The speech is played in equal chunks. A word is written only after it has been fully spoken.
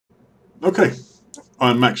Okay,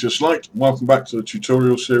 I'm Max Light. Welcome back to the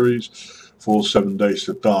tutorial series for 7 Days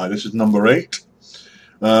to Die. This is number 8.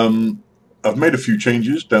 I've made a few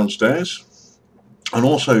changes downstairs and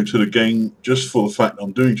also to the game. Just for the fact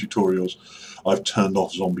I'm doing tutorials, I've turned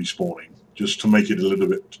off zombie spawning just to make it a little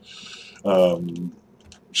bit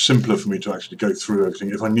simpler for me to actually go through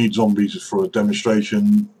everything. If I need zombies for a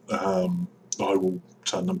demonstration, I will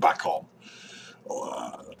turn them back on.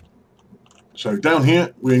 So down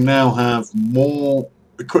here we now have more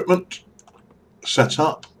equipment set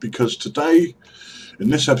up, because today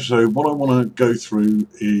in this episode what I want to go through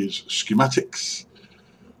is schematics,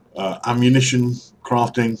 ammunition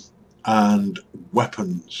crafting, and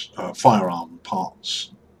weapons, firearm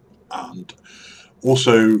parts. And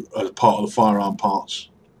also, as part of the firearm parts,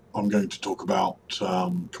 I'm going to talk about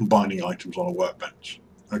combining items on a workbench.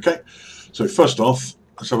 Okay, so first off,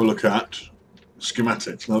 let's have a look at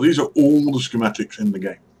schematics. Now these are all the schematics in the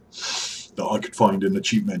game that I could find in the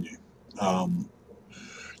cheap menu.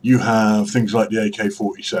 You have things like the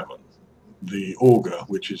AK-47, the auger,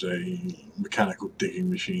 which is a mechanical digging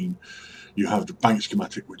machine. You have the bank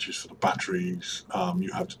schematic, which is for the batteries.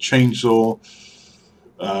 You have the chainsaw,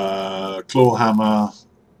 claw hammer,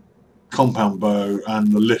 compound bow,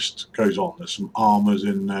 and the list goes on. There's some armors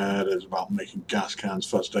in there. There's about making gas cans,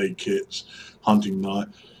 first aid kits, hunting knife,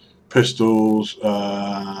 pistols,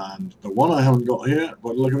 and the one I haven't got here,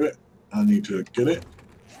 by the look of it, I need to get it.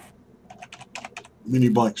 Mini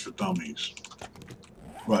bikes for dummies.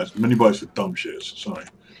 Right, mini bikes for dumb shits, sorry.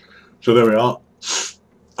 So there we are.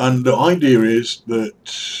 And the idea is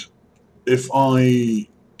that if I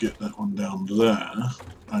get that one down there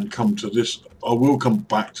and come to this, I will come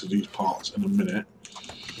back to these parts in a minute,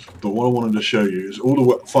 but what I wanted to show you is all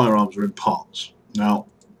the firearms are in parts. Now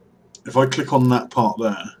if I click on that part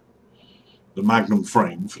there, the Magnum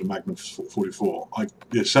frame for the Magnum 44,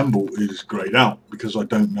 the assemble is greyed out because I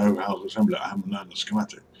don't know how to assemble it. I haven't learned the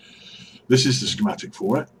schematic. This is the schematic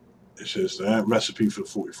for it. It says there, recipe for the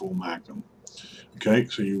 44 Magnum. Okay,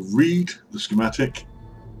 so you read the schematic,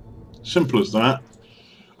 simple as that,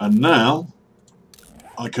 and now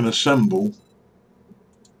I can assemble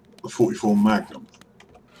the 44 Magnum.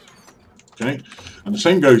 Okay, and the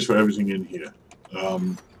same goes for everything in here.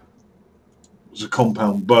 There's a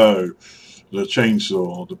compound bow, the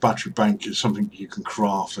chainsaw, the battery bank is something you can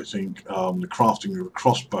craft, I think. The crafting of a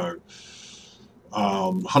crossbow,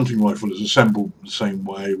 hunting rifle is assembled the same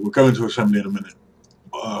way. We'll go into assembly in a minute.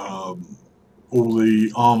 All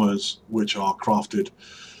the armors which are crafted,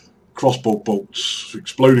 crossbow bolts,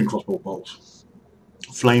 exploding crossbow bolts,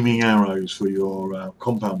 flaming arrows for your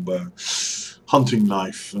compound bow, hunting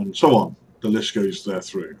knife, and so on. The list goes there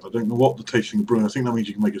through. I don't know what the tasting brew. I think that means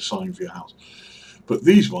you can make a sign for your house. But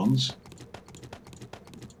these ones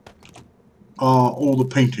are all the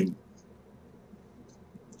painting.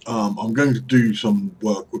 I'm going to do some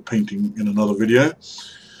work with painting in another video.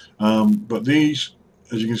 But these,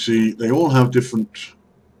 as you can see, they all have different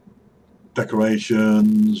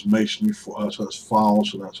decorations, masonry, so that's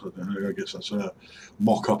files, so that's, I guess that's a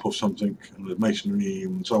mock-up of something, and the masonry,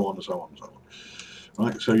 and so on and so on and so on.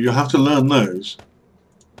 Right, so you have to learn those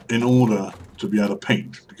in order to be able to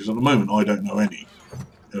paint, because at the moment I don't know any.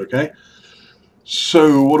 Okay,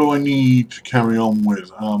 so what do I need to carry on with?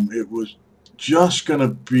 It was just going to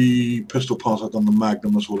be pistol parts. I've done the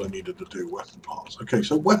Magnum, that's all I needed to do. Weapon parts. Okay,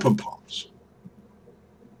 so weapon parts.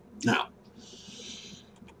 Now,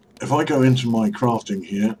 if I go into my crafting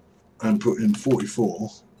here and put in 44,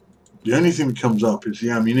 the only thing that comes up is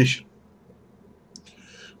the ammunition.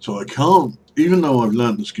 So I can't, even though I've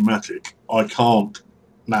learned the schematic, I can't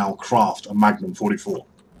now craft a Magnum 44.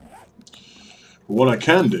 But what I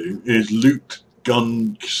can do is loot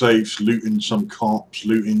gun safes, looting some cops,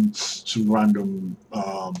 looting some random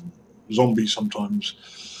zombies sometimes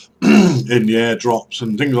in the airdrops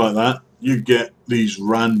and things like that. You get these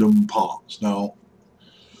random parts. Now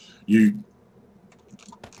you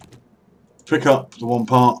pick up the one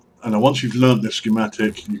part, and then once you've learnt this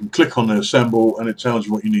schematic, you can click on the assemble and it tells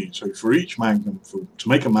you what you need. So for each Magnum, to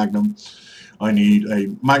make a Magnum, I need a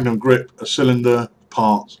Magnum grip, a cylinder,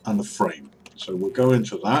 parts, and a frame. So we'll go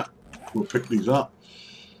into that. We'll pick these up.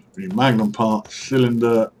 We need Magnum part,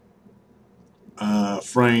 cylinder,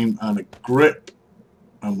 frame, and a grip,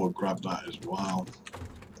 and we'll grab that as well.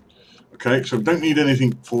 Okay, so don't need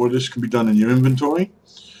anything for this. Can be done in your inventory.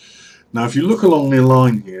 Now, if you look along the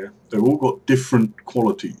line here, they've all got different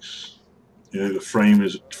qualities. You know, the frame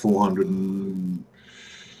is at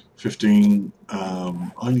 415.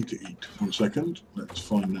 I need to eat. 1 second. Let's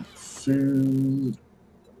find that food.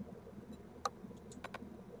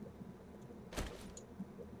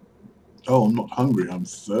 Oh, I'm not hungry, I'm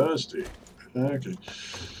thirsty. Okay.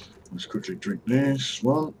 Let's quickly drink this.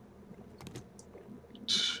 1,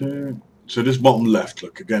 2. So this bottom left,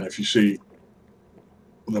 look, again, if you see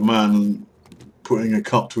the man putting a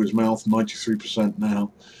cup to his mouth, 93%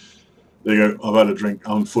 now. There you go, I've had a drink,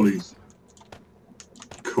 I'm fully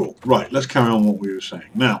cool. Right, let's carry on what we were saying.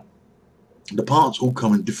 Now, the parts all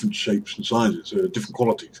come in different shapes and sizes, different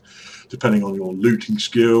qualities, depending on your looting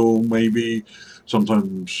skill, maybe.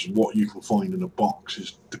 Sometimes what you can find in a box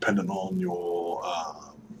is dependent on your,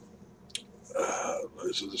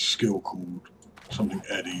 there's a skill called something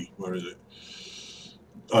Eddie, where is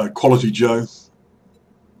it? Quality Joe,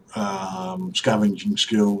 scavenging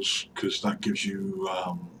skills, because that gives you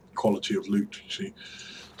quality of loot, you see.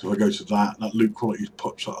 So if I go to that loot quality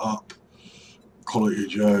pops it up. Quality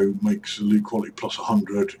Joe makes the loot quality plus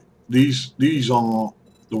 100. These are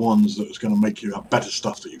the ones that's going to make you have better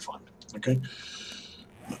stuff that you find. Okay,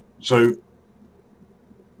 so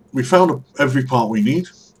we found every part we need.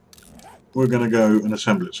 We're going to go and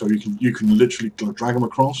assemble it. So you can literally drag them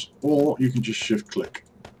across, or you can just shift click.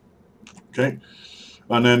 Okay,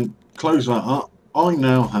 and then close that up. I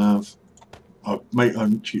now have,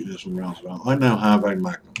 I'm cheating this one roundabout. I now have a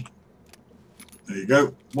Magnum. There you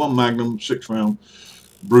go, 1 Magnum, 6-round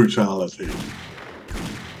brutality.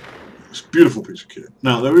 It's a beautiful piece of kit.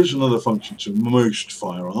 Now there is another function to most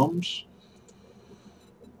firearms,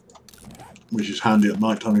 which is handy at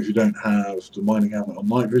night time if you don't have the mining helmet on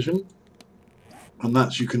night vision, and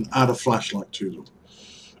that's you can add a flashlight to them.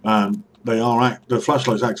 And the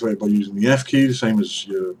flashlight is activated by using the F key, the same as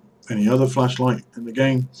any other flashlight in the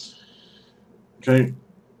game. Okay.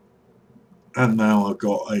 And now I've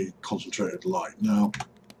got a concentrated light. Now,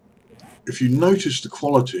 if you notice the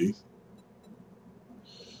quality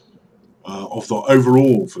of the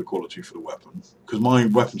overall for the quality for the weapon, because my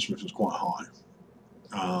weaponsmith is quite high,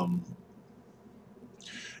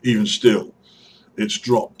 even still, it's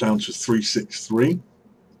dropped down to 363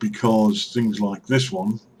 because things like this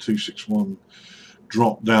one, 261,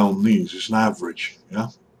 drop down these. It's an average, yeah.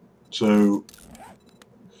 So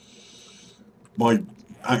by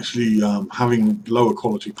actually having lower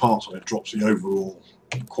quality parts on it drops the overall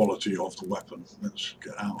quality of the weapon. Let's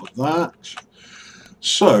get out of that.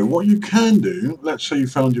 So what you can do, let's say you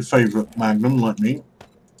found your favourite Magnum like me.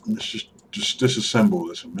 Let's just disassemble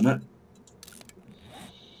this a minute.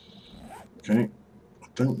 Okay, I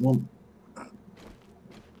don't want that.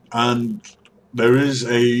 And there is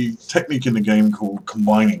a technique in the game called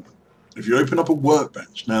combining. If you open up a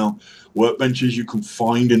workbench, now workbenches you can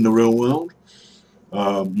find in the real world.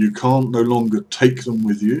 You can't no longer take them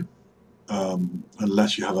with you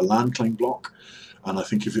unless you have a land claim block, and I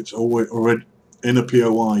think if it's already in a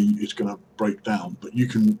POI it's going to break down. But you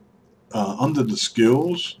can under the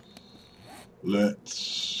skills,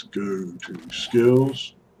 let's go to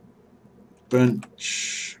skills,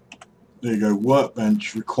 bench, there you go.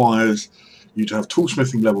 Workbench requires you to have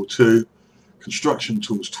toolsmithing level 2, construction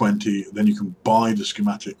tools 20, then you can buy the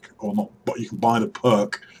schematic, or not, but you can buy the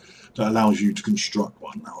perk that allows you to construct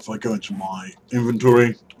one. Now if I go into my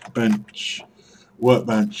inventory, bench,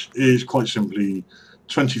 workbench is quite simply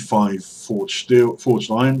 25 forged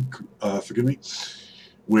iron, forgive me,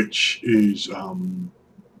 which is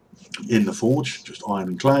in the forge, just iron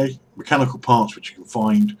and clay, mechanical parts which you can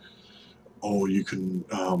find or you can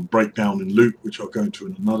break down in loot, which I'll go into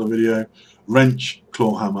in another video, wrench,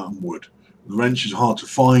 claw hammer and wood. The wrench is hard to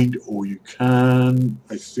find, or you can,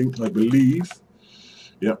 I believe,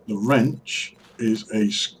 yep, the wrench is a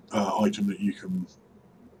item that you can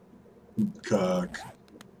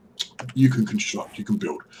construct, you can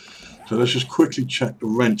build. So let's just quickly check the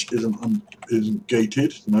wrench isn't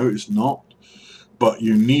gated. No, it's not. But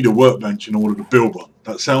you need a workbench in order to build one.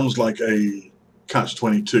 That sounds like a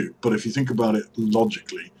catch-22, but if you think about it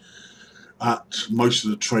logically, at most of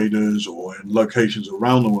the traders or in locations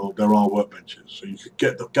around the world there are workbenches. So you could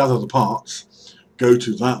gather the parts, go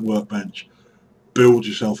to that workbench, build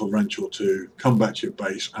yourself a wrench or two, come back to your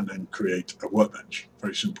base and then create a workbench.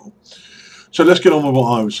 Very simple. So let's get on with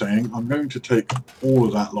what I was saying. I'm going to take all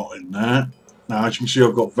of that lot in there. Now as you can see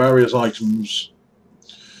I've got various items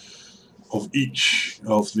of each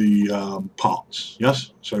of the parts,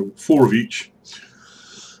 yes? So 4 of each.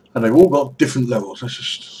 And they've all got different levels. Let's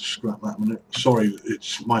just scrap that a minute. Sorry,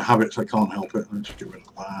 it's my habits, I can't help it. Let's get rid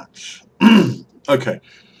of that. Okay,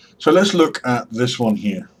 so let's look at this one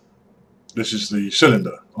here. This is the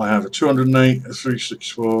cylinder. I have a 208, a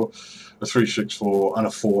 364, a 364, and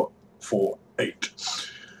a 448.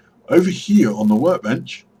 Over here on the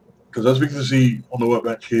workbench, because as we can see on the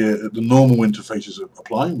workbench here, the normal interfaces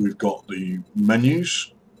apply. We've got the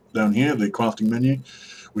menus down here, the crafting menu.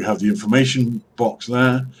 We have the information box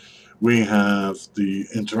there. We have the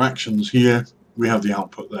interactions here. We have the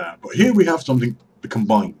output there. But here we have something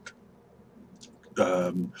combined.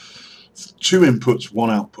 2 inputs, 1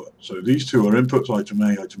 output. So these two are inputs, item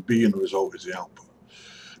A, item B, and the result is the output.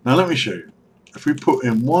 Now let me show you. If we put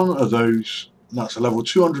in one of those, that's a level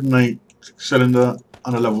 208 cylinder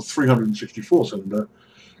and a level 364 cylinder,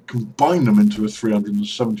 combine them into a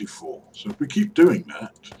 374. So if we keep doing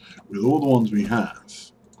that with all the ones we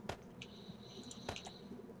have,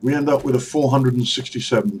 we end up with a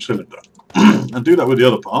 467 cylinder. And do that with the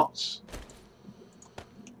other parts.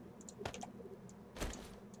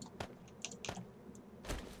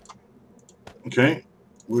 Okay,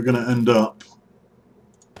 we're going to end up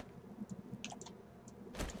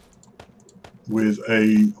with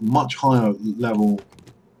a much higher level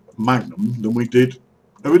Magnum than we did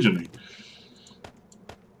originally.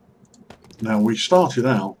 Now we started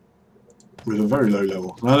out with a very low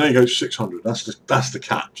level. Now there you go, 600. That's the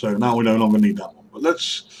cap. So now we no longer need that one. But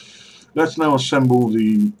let's now assemble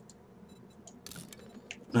the.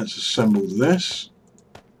 Let's assemble this.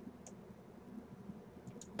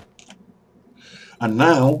 And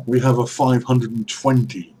now we have a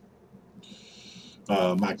 520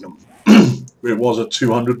 Magnum. It was a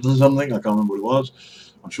 200 and something. I can't remember what it was.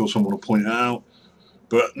 I'm sure someone will point it out.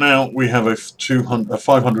 But now we have a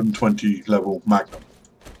 520 level Magnum.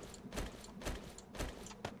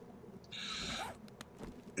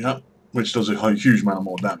 Yeah, which does a huge amount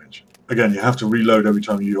more damage. Again, you have to reload every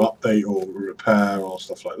time you update or repair or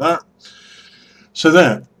stuff like that. So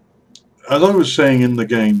there, as I was saying in the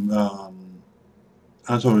game,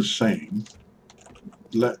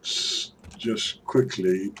 let's just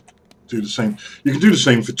quickly do the same. You can do the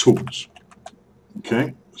same for tools.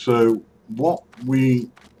 Okay, so what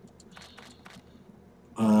we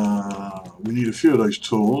need a few of those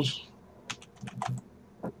tools.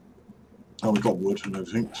 Oh, we've got wood and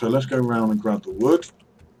everything. So let's go around and grab the wood.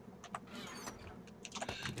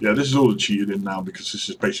 Yeah, this is all cheated in now because this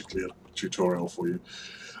is basically a tutorial for you.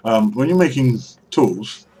 When you're making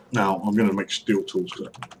tools, now I'm going to make steel tools.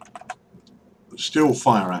 The steel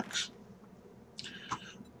fire axe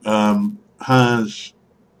has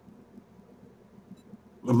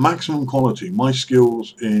a maximum quality. My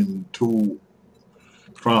skills in tool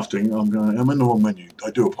crafting, I'm in the wrong menu. I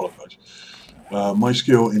do apologise. My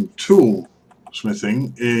skill in tool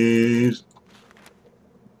smithing is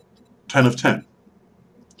 10 of 10.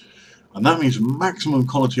 And that means the maximum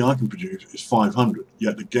quality I can produce is 500,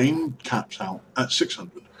 yet the game caps out at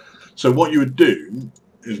 600. So what you would do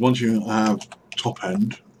is once you have top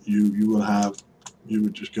end, you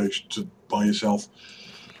would just go to buy yourself,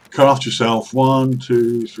 craft yourself 1,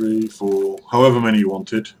 2, 3, 4, however many you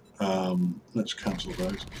wanted. Let's cancel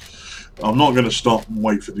those. I'm not going to stop and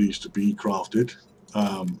wait for these to be crafted.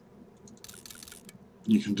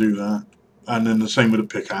 You can do that, and then the same with a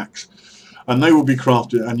pickaxe. And they will be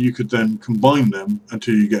crafted, and you could then combine them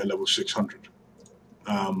until you get a level 600.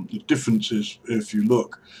 The difference is, if you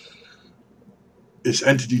look, it's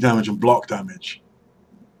entity damage and block damage.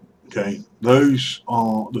 Okay, those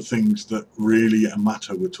are the things that really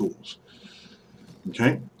matter with tools.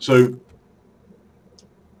 Okay, so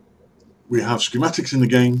we have schematics in the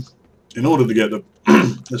game. In order to get the,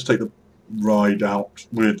 let's take the ride out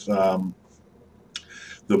with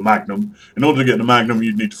the Magnum. In order to get the Magnum,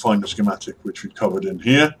 you'd need to find the schematic, which we covered in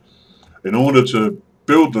here. In order to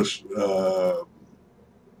build this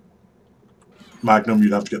Magnum,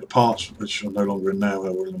 you'd have to get the parts, which are no longer in there,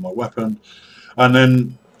 they're all in my weapon. And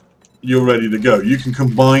then you're ready to go. You can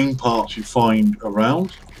combine parts you find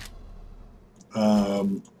around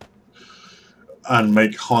and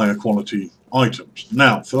make higher quality items.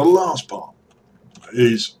 Now, for the last part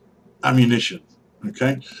is ammunition.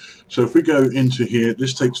 Okay, so if we go into here,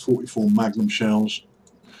 this takes 44 Magnum shells,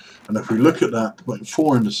 and if we look at that, putting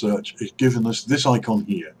 4 in the search, it's given us this icon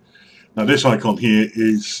here. Now this icon here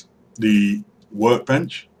is the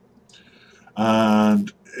workbench,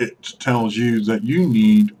 and it tells you that you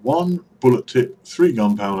need 1 bullet tip, 3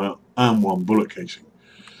 gunpowder, and 1 bullet casing.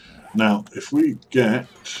 Now if we get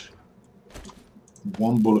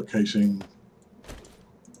 1 bullet casing,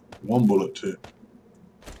 1 bullet tip,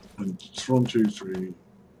 and 1, 2, 3,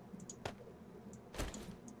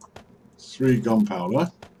 3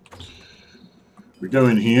 gunpowder. We go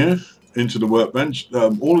in here into the workbench.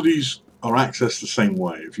 All of these are accessed the same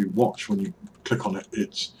way. If you watch when you click on it,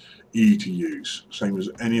 it's E to use, same as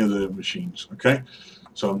any other machines. Okay,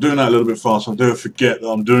 so I'm doing that a little bit fast. I do forget that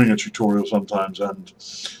I'm doing a tutorial sometimes, and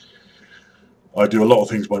I do a lot of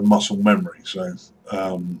things by muscle memory. So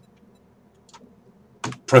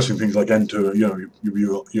pressing things like enter,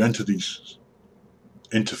 you enter these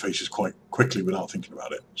interfaces quite quickly without thinking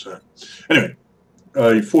about it. So anyway,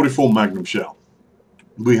 a 44 Magnum shell.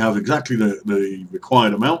 We have exactly the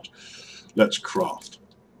required amount. Let's craft.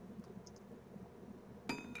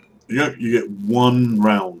 You get 1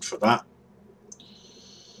 round for that.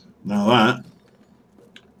 Now that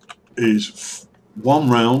is 1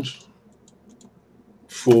 round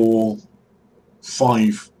for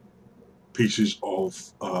 5 pieces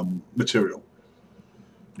of material.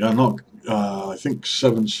 Yeah, not. I think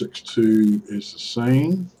 762 is the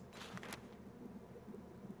same.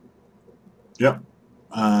 Yep.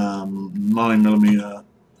 9mm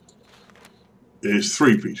is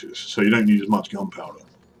 3 pieces, so you don't need as much gunpowder.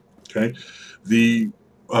 Okay. The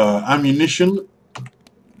ammunition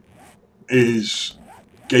is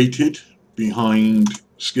gated behind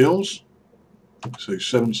skills. So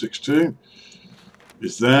 762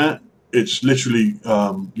 is there. It's literally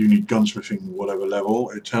you need gunsmithing whatever level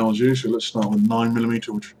it tells you. So let's start with 9mm, which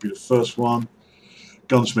would be the first one.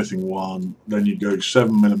 Gunsmithing 1, then you go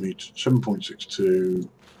 7mm, 7.62,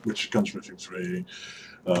 which is gunsmithing 3.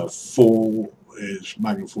 4 is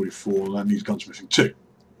Magnum 44, that needs gunsmithing 2.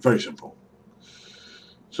 Very simple.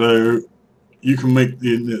 So you can make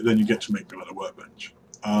then you get to make another workbench.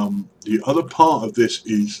 The other part of this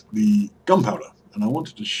is the gunpowder, and I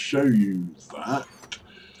wanted to show you that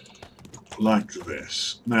like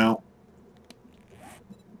this. Now,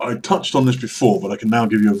 I touched on this before, but I can now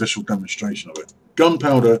give you a visual demonstration of it.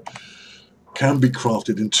 Gunpowder can be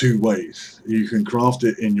crafted in 2 ways. You can craft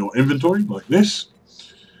it in your inventory like this,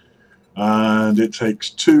 and it takes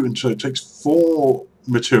 2, and so it takes 4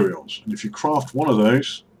 materials. And if you craft one of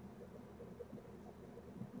those,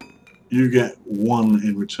 you get 1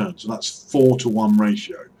 in return. So that's 4 to 1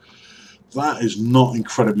 ratio. That is not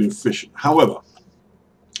incredibly efficient. However,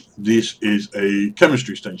 this is a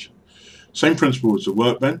chemistry station. Same principle as a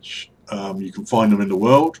workbench. You can find them in the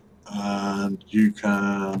world, and you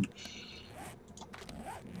can,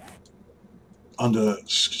 under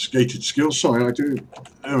gated skills,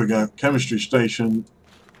 there we go, chemistry station,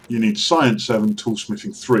 you need science 7,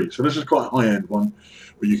 toolsmithing 3. So this is quite a high-end one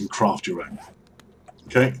where you can craft your own.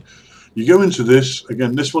 Okay, you go into this,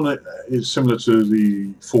 again, this one is similar to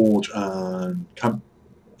the forge and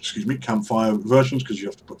campfire versions because you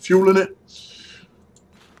have to put fuel in it.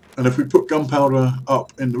 And if we put gunpowder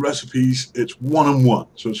up in the recipes, it's 1 and 1.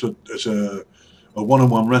 So it's a 1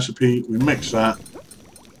 and 1 recipe. We mix that,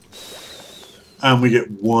 and we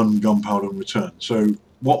get 1 gunpowder in return. So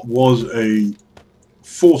what was a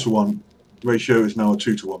 4 to 1 ratio is now a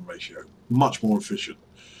 2 to 1 ratio. Much more efficient.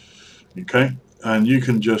 Okay, and you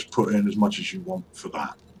can just put in as much as you want for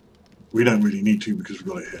that. We don't really need to because we've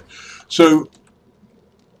got it here. So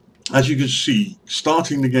as you can see,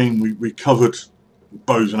 starting the game, we covered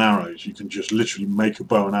bows and arrows. You can just literally make a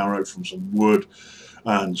bow and arrow from some wood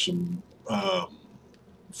and some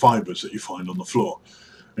fibers that you find on the floor.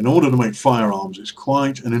 In order to make firearms, it's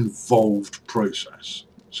quite an involved process.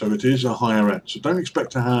 So it is a higher end. So don't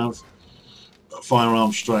expect to have a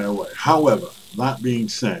firearm straight away. However, that being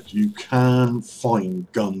said, you can find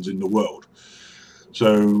guns in the world.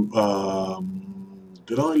 So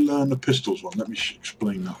did I learn the pistols one? Let me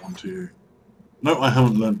explain that one to you. No, I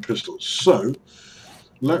haven't learned pistols. So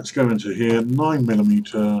let's go into here,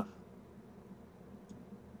 9mm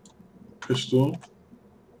pistol.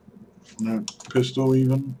 No, pistol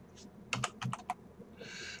even.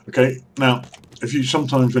 Okay, now if you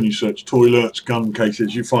sometimes when you search toilets, gun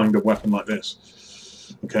cases, you find a weapon like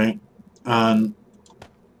this. Okay, and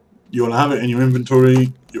you'll have it in your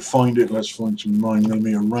inventory. You'll find it. Let's find some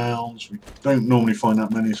 9mm rounds. We don't normally find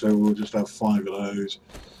that many, so we'll just have 5 of those.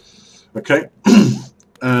 Okay,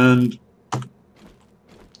 and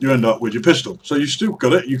you end up with your pistol. So you still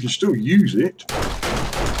got it. You can still use it.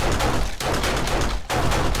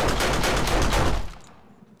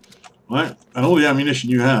 Right, and all the ammunition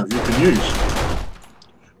you have, you can use.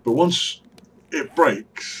 But once it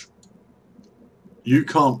breaks, you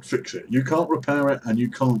can't fix it. You can't repair it, and you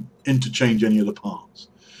can't interchange any of the parts.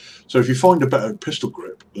 So if you find a better pistol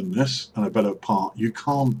grip than this and a better part, you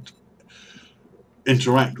can't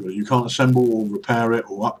interact with it. You can't assemble or repair it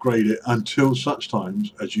or upgrade it until such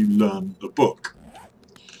times as you learn the book.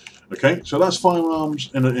 Okay, so that's firearms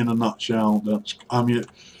in a nutshell. That's, I mean,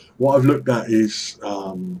 what I've looked at is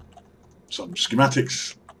some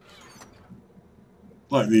schematics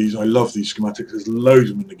like these. I love these schematics. There's loads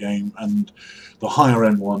of them in the game, and the higher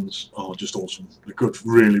end ones are just awesome. They're good,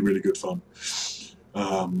 really, really good fun.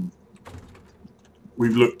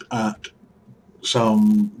 We've looked at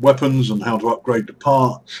some weapons and how to upgrade the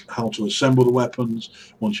parts, how to assemble the weapons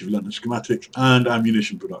once you've learned the schematics, and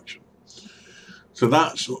ammunition production. So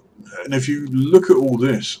that's, and if you look at all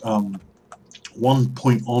this, one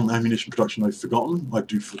point on ammunition production I've forgotten,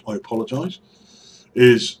 I apologise,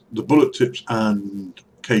 is the bullet tips and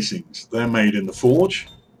casings. They're made in the forge.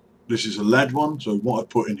 This is a lead one, so what I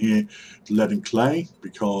put in here is lead and clay,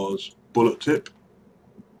 because bullet tip,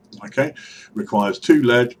 okay, requires 2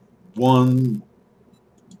 lead, 1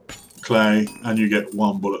 clay, and you get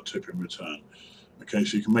 1 bullet tip in return. Okay,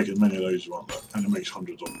 so you can make as many of those as you want, and it makes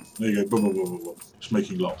hundreds of them. There you go, boom, boom, boom, boom, boom. It's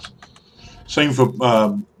making lots. Same for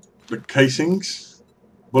the casings,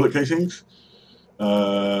 bullet casings.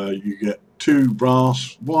 You get 2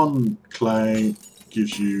 brass, 1 clay,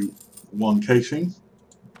 gives you 1 casing.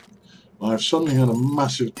 I've suddenly had a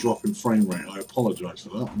massive drop in frame rate. I apologise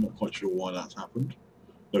for that. I'm not quite sure why that's happened.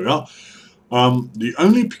 There we are. The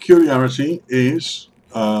only peculiarity is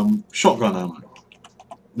shotgun ammo.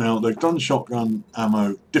 Now, they've done shotgun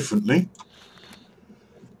ammo differently.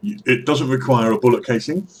 It doesn't require a bullet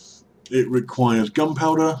casing. It requires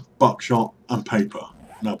gunpowder, buckshot, and paper.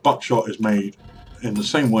 Now, buckshot is made in the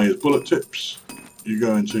same way as bullet tips. You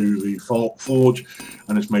go into the forge,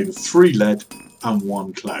 and it's made of 3 lead and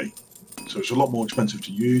 1 clay. So it's a lot more expensive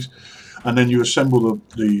to use. And then you assemble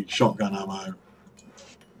the shotgun ammo.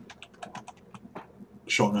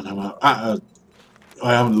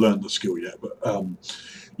 I haven't learned the skill yet, but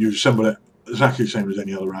you assemble it exactly the same as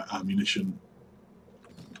any other ammunition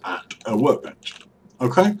at a workbench.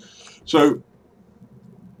 Okay, so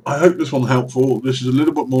I hope this one's helpful. This is a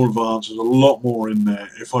little bit more advanced. There's a lot more in there.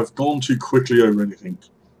 If I've gone too quickly over anything,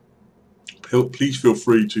 please feel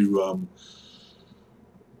free to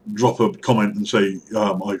drop a comment and say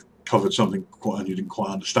I've covered something and you didn't quite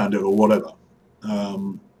understand it or whatever.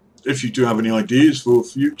 If you do have any ideas for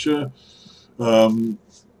future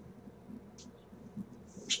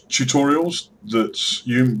tutorials that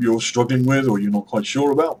you're struggling with or you're not quite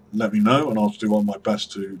sure about, let me know, and I'll do my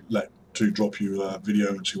best to drop you a video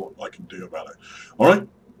and see what I can do about it. Alright,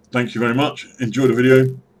 thank you very much. Enjoy the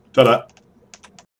video. Ta-da.